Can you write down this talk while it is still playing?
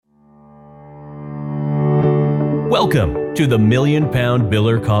Welcome to the Million Pound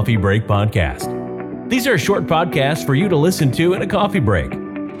Biller Coffee Break Podcast. These are short podcasts for you to listen to in a coffee break,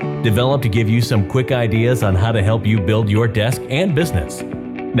 developed to give you some quick ideas on how to help you build your desk and business.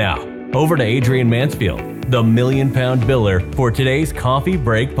 Now, over to Adrian Mansfield, the Million Pound Biller, for today's Coffee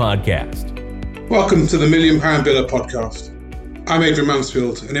Break Podcast. Welcome to the Million Pound Biller Podcast. I'm Adrian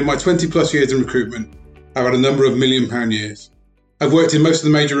Mansfield, and in my 20 plus years in recruitment, I've had a number of million-pound years. I've worked in most of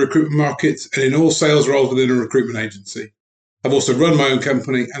the major recruitment markets and in all sales roles within a recruitment agency. I've also run my own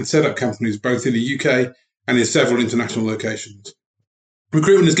company and set up companies both in the UK and in several international locations.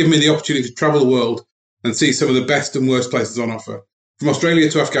 Recruitment has given me the opportunity to travel the world and see some of the best and worst places on offer, from Australia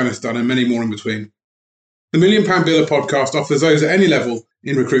to Afghanistan and many more in between. The Million Pound Biller Podcast offers those at any level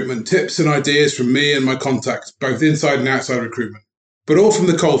in recruitment tips and ideas from me and my contacts, both inside and outside recruitment, but all from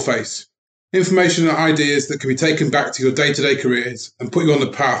the coalface. Information and ideas that can be taken back to your day-to-day careers and put you on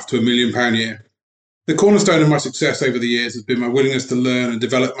the path to £1 million year. The cornerstone of my success over the years has been my willingness to learn and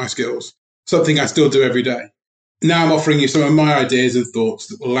develop my skills, something I still do every day. Now I'm offering you some of my ideas and thoughts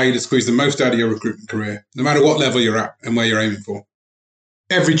that will allow you to squeeze the most out of your recruitment career, no matter what level you're at and where you're aiming for.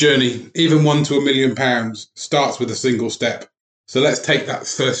 Every journey, even one to £1 million, starts with a single step. So let's take that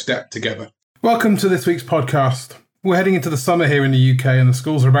first step together. Welcome to this week's podcast. We're heading into the summer here in the UK and the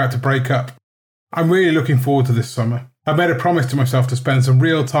schools are about to break up. I'm really looking forward to this summer. I've made a promise to myself to spend some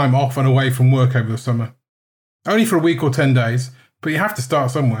real time off and away from work over the summer. Only for a week or 10 days, but you have to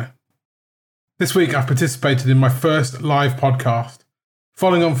start somewhere. This week I've participated in my first live podcast,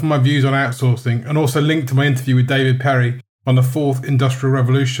 following on from my views on outsourcing and also linked to my interview with David Perry on the fourth industrial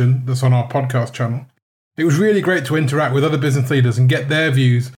revolution that's on our podcast channel. It was really great to interact with other business leaders and get their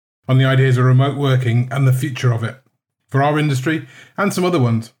views on the ideas of remote working and the future of it, for our industry and some other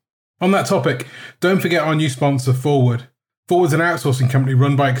ones. On that topic, don't forget our new sponsor, Forward. Forward's an outsourcing company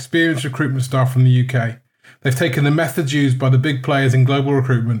run by experienced recruitment staff from the UK. They've taken the methods used by the big players in global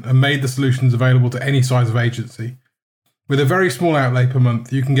recruitment and made the solutions available to any size of agency. With a very small outlay per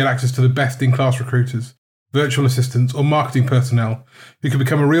month, you can get access to the best-in-class recruiters, virtual assistants or marketing personnel who can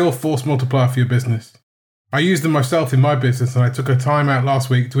become a real force multiplier for your business. I used them myself in my business and I took a time out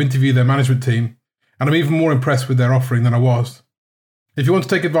last week to interview their management team, and I'm even more impressed with their offering than I was. If you want to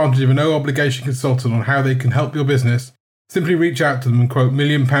take advantage of a no-obligation consultant on how they can help your business, simply reach out to them and quote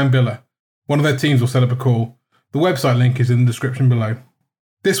Million Pound Biller. One of their teams will set up a call. The website link is in the description below.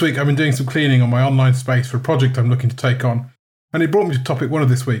 This week I've been doing some cleaning on my online space for a project I'm looking to take on, and it brought me to topic 1 of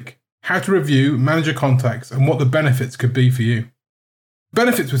this week: how to review manager contacts and what the benefits could be for you.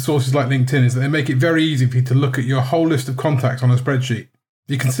 Benefits with sources like LinkedIn is that they make it very easy for you to look at your whole list of contacts on a spreadsheet.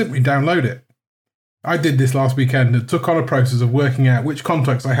 You can simply download it. I did this last weekend and took on a process of working out which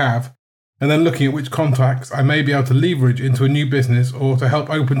contacts I have and then looking at which contacts I may be able to leverage into a new business or to help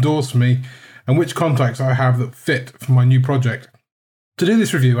open doors for me, and which contacts I have that fit for my new project. To do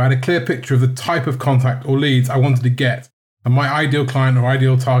this review, I had a clear picture of the type of contact or leads I wanted to get and my ideal client or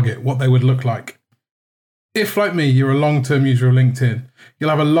ideal target, what they would look like. If, like me, you're a long-term user of LinkedIn,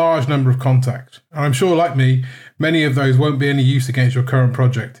 you'll have a large number of contacts, and I'm sure, like me, many of those won't be any use against your current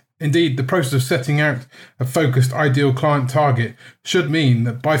project. Indeed, the process of setting out a focused ideal client target should mean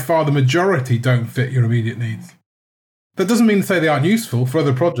that by far the majority don't fit your immediate needs. That doesn't mean to say they aren't useful for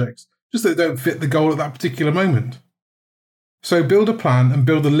other projects, just that they don't fit the goal at that particular moment. So build a plan and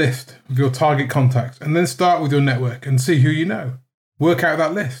build a list of your target contacts, and then start with your network and see who you know. Work out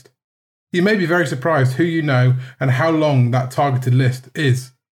that list. You may be very surprised who you know and how long that targeted list is.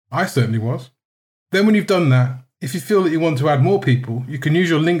 I certainly was. Then when you've done that, if you feel that you want to add more people, you can use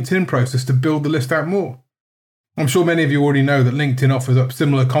your LinkedIn process to build the list out more. I'm sure many of you already know that LinkedIn offers up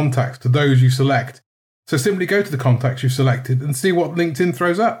similar contacts to those you select, so simply go to the contacts you've selected and see what LinkedIn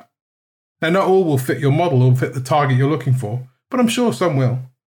throws up. Now, not all will fit your model or fit the target you're looking for, but I'm sure some will.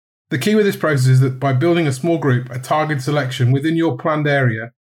 The key with this process is that by building a small group, a targeted selection within your planned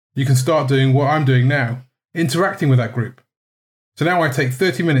area, you can start doing what I'm doing now, interacting with that group. So now I take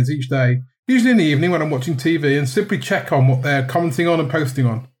 30 minutes each day, usually in the evening when I'm watching TV, and simply check on what they're commenting on and posting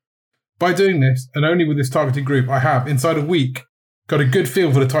on. By doing this, and only with this targeted group, I have, inside a week, got a good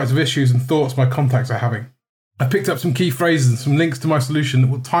feel for the types of issues and thoughts my contacts are having. I picked up some key phrases and some links to my solution that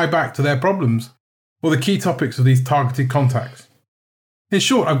will tie back to their problems, or the key topics of these targeted contacts. In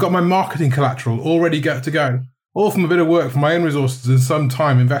short, I've got my marketing collateral all ready to go, all from a bit of work from my own resources and some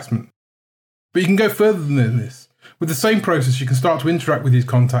time investment. But you can go further than this. With the same process, you can start to interact with these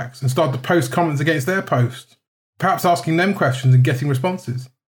contacts and start to post comments against their posts, perhaps asking them questions and getting responses.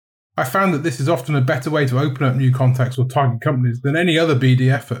 I found that this is often a better way to open up new contacts or target companies than any other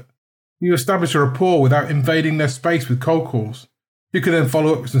BD effort. You establish a rapport without invading their space with cold calls. You can then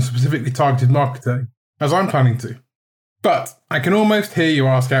follow up with some specifically targeted marketing as I'm planning to. But I can almost hear you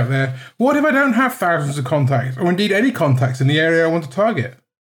ask out there, what if I don't have thousands of contacts, or indeed any contacts in the area I want to target?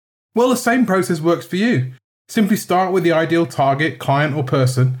 Well, the same process works for you. Simply start with the ideal target, client or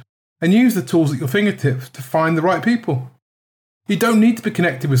person, and use the tools at your fingertips to find the right people. You don't need to be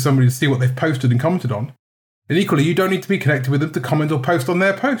connected with somebody to see what they've posted and commented on. And equally, you don't need to be connected with them to comment or post on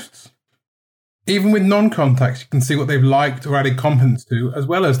their posts. Even with non-contacts, you can see what they've liked or added comments to, as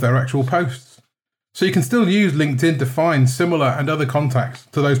well as their actual posts. So you can still use LinkedIn to find similar and other contacts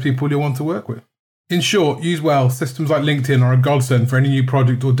to those people you want to work with. In short, use well. Systems like LinkedIn are a godsend for any new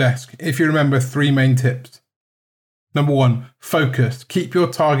project or desk if you remember 3 main tips. Number 1, focus. Keep your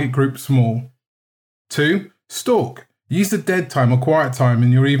target group small. 2, stalk. Use the dead time or quiet time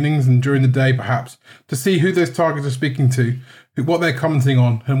in your evenings and during the day perhaps to see who those targets are speaking to, what they're commenting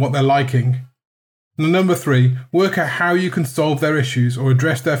on and what they're liking. And number 3, work out how you can solve their issues or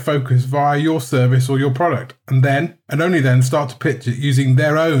address their focus via your service or your product, and then, and only then, start to pitch it using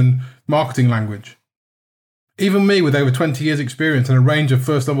their own marketing language. Even me, with over 20 years experience and a range of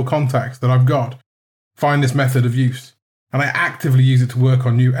first-level contacts that I've got, find this method of use, and I actively use it to work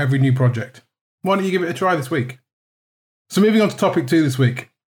on every new project. Why don't you give it a try this week? So moving on to topic 2 this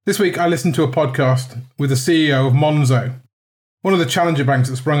week. This week I listened to a podcast with the CEO of Monzo, one of the challenger banks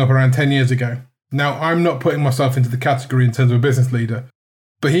that sprung up around 10 years ago. Now, I'm not putting myself into the category in terms of a business leader,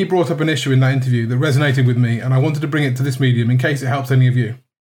 but he brought up an issue in that interview that resonated with me, and I wanted to bring it to this medium in case it helps any of you.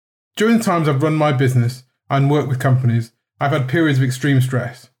 During the times I've run my business and worked with companies, I've had periods of extreme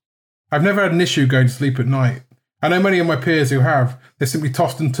stress. I've never had an issue going to sleep at night. I know many of my peers who have. They're simply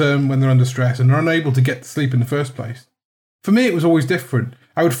tossed and turned when they're under stress and are unable to get to sleep in the first place. For me, it was always different.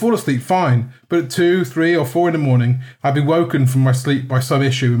 I would fall asleep fine, but at 2, 3 or 4 in the morning, I'd be woken from my sleep by some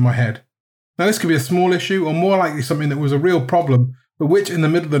issue in my head. Now, this could be a small issue or more likely something that was a real problem, but which in the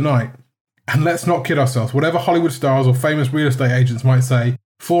middle of the night, and let's not kid ourselves, whatever Hollywood stars or famous real estate agents might say,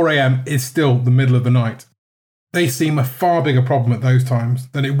 4 a.m. is still the middle of the night. They seem a far bigger problem at those times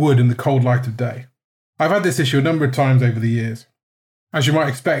than it would in the cold light of day. I've had this issue a number of times over the years. As you might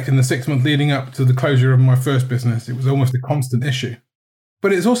expect, in the 6 months leading up to the closure of my first business, it was almost a constant issue.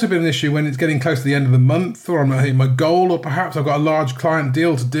 But it's also been an issue when it's getting close to the end of the month, or I'm not hitting my goal, or perhaps I've got a large client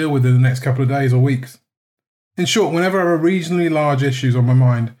deal to deal with in the next couple of days or weeks. In short, whenever I have reasonably large issues on my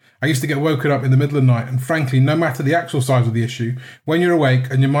mind, I used to get woken up in the middle of the night, and frankly, no matter the actual size of the issue, when you're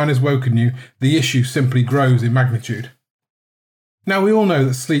awake and your mind has woken you, the issue simply grows in magnitude. Now, we all know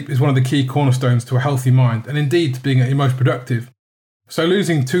that sleep is one of the key cornerstones to a healthy mind, and indeed to being at your most productive. So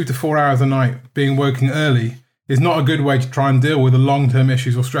losing 2 to 4 hours a night, being woken early, is not a good way to try and deal with the long-term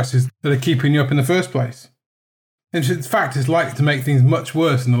issues or stresses that are keeping you up in the first place. In fact, it's likely to make things much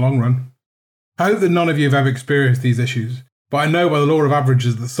worse in the long run. I hope that none of you have ever experienced these issues, but I know by the law of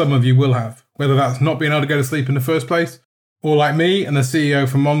averages that some of you will have, whether that's not being able to go to sleep in the first place, or like me and the CEO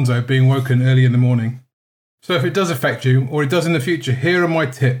from Monzo being woken early in the morning. So if it does affect you, or it does in the future, here are my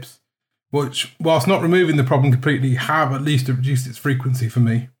tips, which, whilst not removing the problem completely, have at least reduced its frequency for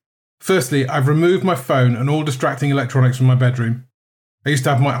me. Firstly, I've removed my phone and all distracting electronics from my bedroom. I used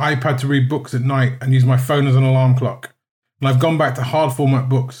to have my iPad to read books at night and use my phone as an alarm clock. And I've gone back to hard format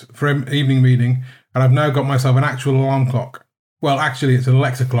books for evening reading, and I've now got myself an actual alarm clock. Well, actually, it's an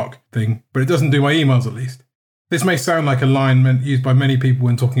Alexa clock thing, but it doesn't do my emails at least. This may sound like a line used by many people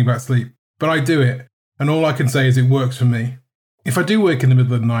when talking about sleep, but I do it, and all I can say is it works for me. If I do wake in the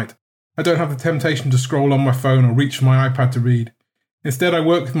middle of the night, I don't have the temptation to scroll on my phone or reach for my iPad to read. Instead, I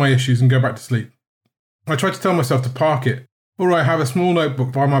work with my issues and go back to sleep. I try to tell myself to park it, or I have a small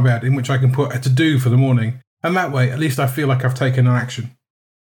notebook by my bed in which I can put a to-do for the morning, and that way, at least I feel like I've taken an action.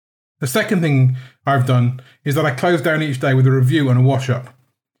 The second thing I've done is that I close down each day with a review and a wash-up.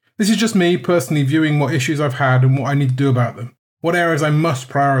 This is just me personally viewing what issues I've had and what I need to do about them, what areas I must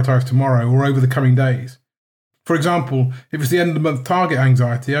prioritise tomorrow or over the coming days. For example, if it's the end of the month target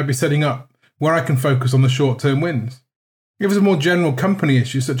anxiety, I'd be setting up where I can focus on the short-term wins. If it's a more general company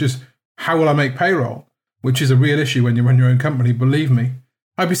issue, such as how will I make payroll, which is a real issue when you run your own company, believe me,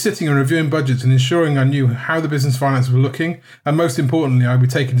 I'd be sitting and reviewing budgets and ensuring I knew how the business finances were looking, and most importantly, I'd be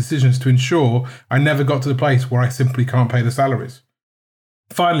taking decisions to ensure I never got to the place where I simply can't pay the salaries.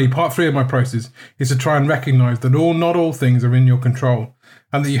 Finally, part 3 of my process is to try and recognise that not all things are in your control,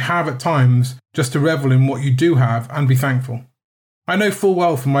 and that you have at times just to revel in what you do have and be thankful. I know full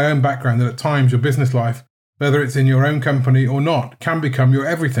well from my own background that at times your business life, whether it's in your own company or not, can become your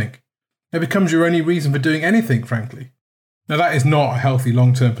everything. It becomes your only reason for doing anything, frankly. Now that is not a healthy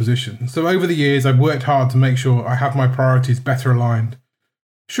long-term position, so over the years I've worked hard to make sure I have my priorities better aligned.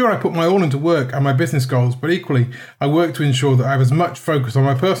 Sure, I put my all into work and my business goals, but equally, I work to ensure that I have as much focus on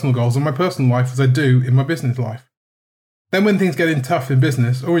my personal goals and my personal life as I do in my business life. Then when things get tough in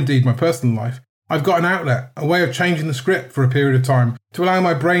business, or indeed my personal life, I've got an outlet, a way of changing the script for a period of time to allow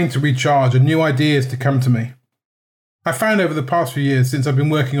my brain to recharge and new ideas to come to me. I found over the past few years since I've been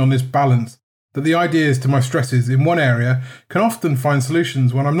working on this balance that the ideas to my stresses in one area can often find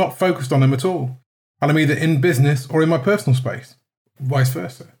solutions when I'm not focused on them at all, and I'm either in business or in my personal space, vice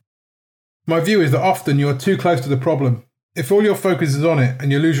versa. My view is that often you are too close to the problem. If all your focus is on it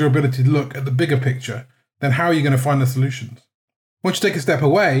and you lose your ability to look at the bigger picture, then how are you going to find the solutions? Once you take a step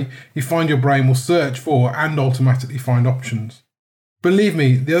away, you find your brain will search for and automatically find options. Believe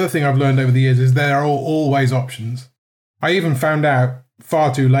me, the other thing I've learned over the years is there are always options. I even found out,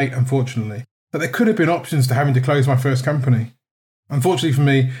 far too late unfortunately, that there could have been options to having to close my first company. Unfortunately for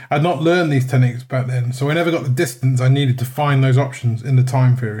me, I'd not learned these techniques back then, so I never got the distance I needed to find those options in the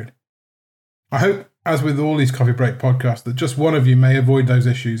time period. I hope, as with all these Coffee Break podcasts, that just one of you may avoid those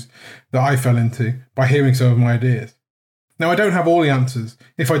issues that I fell into by hearing some of my ideas. Now, I don't have all the answers.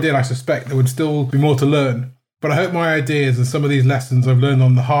 If I did, I suspect there would still be more to learn, but I hope my ideas and some of these lessons I've learned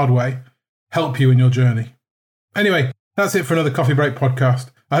on the hard way help you in your journey. Anyway, that's it for another Coffee Break podcast.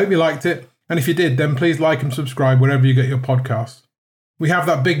 I hope you liked it, and if you did, then please like and subscribe wherever you get your podcasts. We have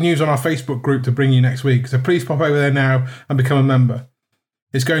that big news on our Facebook group to bring you next week, so please pop over there now and become a member.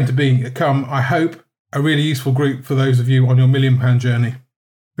 It's going to become, I hope, a really useful group for those of you on your £1 million journey.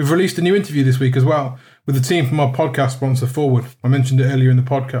 We've released a new interview this week as well, with the team from our podcast sponsor Forward. I mentioned it earlier in the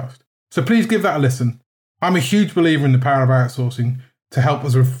podcast. So please give that a listen. I'm a huge believer in the power of outsourcing to help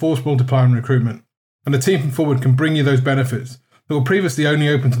as a force multiplier in recruitment. And the team from Forward can bring you those benefits that were previously only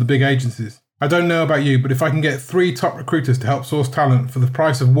open to the big agencies. I don't know about you, but if I can get 3 top recruiters to help source talent for the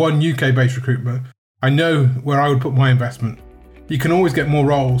price of 1 UK-based recruiter, I know where I would put my investment. You can always get more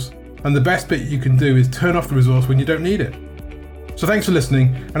roles, and the best bit you can do is turn off the resource when you don't need it. So thanks for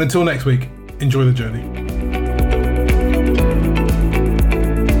listening, and until next week, enjoy the journey.